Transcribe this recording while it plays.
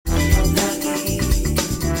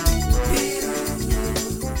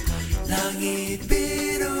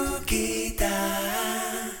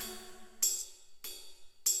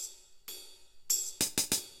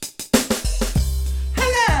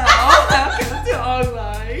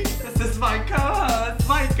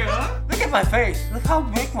at my face. Look how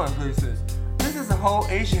big my face is. This is a whole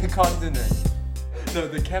Asian continent. No,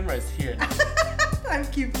 the camera is here. I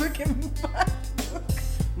keep looking back.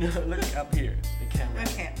 No, look up here. The camera.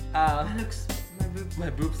 Okay. That looks my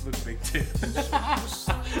boobs look big too.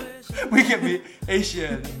 We can be Asia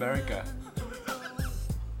and America.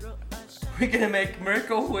 We're gonna make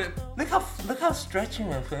Miracle Whip. Look how stretchy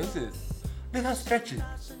my face is. Look how stretchy.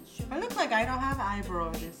 I look like I don't have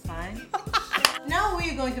eyebrow this time. Now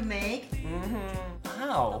we're going to make.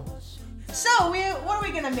 How? So what are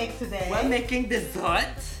we gonna make today? We're making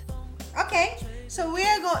dessert. Okay. So we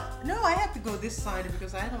are going. No, I have to go this side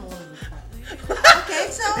because I don't want to look fat. Okay,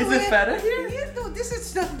 so Is it fatter here? Yeah, no, this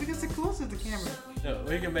is not because it's closer to the camera. No,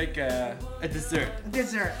 we're gonna make a dessert.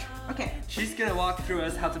 Dessert. Okay. She's gonna walk through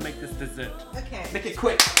us how to make this dessert. Okay. Make it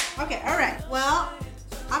quick. Okay. All right. Well,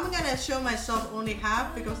 I'm gonna show myself only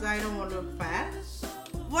half because I don't want to look fat.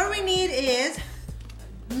 What we need is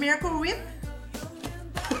Miracle Whip.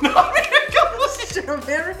 No, Miracle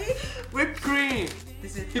Strawberry. Whipped cream.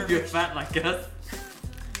 This is If you're perfect. fat like us.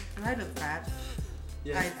 Do I look fat?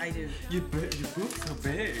 Yes. I do. Your boobs so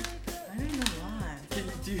big. I don't know why.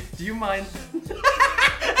 Do you mind?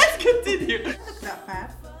 Let's continue. I look that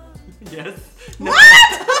fat. Yes. What?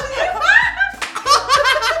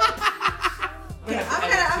 Okay,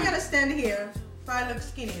 I'm gonna stand here. If I look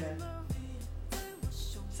skinny then.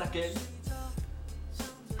 Suck it.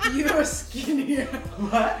 You're skinnier.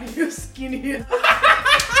 What? You're skinnier.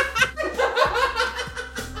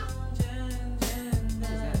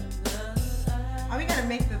 Are we gonna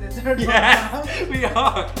make the dessert? Yeah, we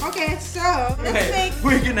are. Okay, so let's make.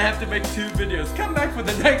 We're gonna have to make 2 videos. Come back for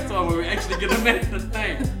the next one where we're actually gonna make the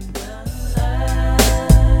thing.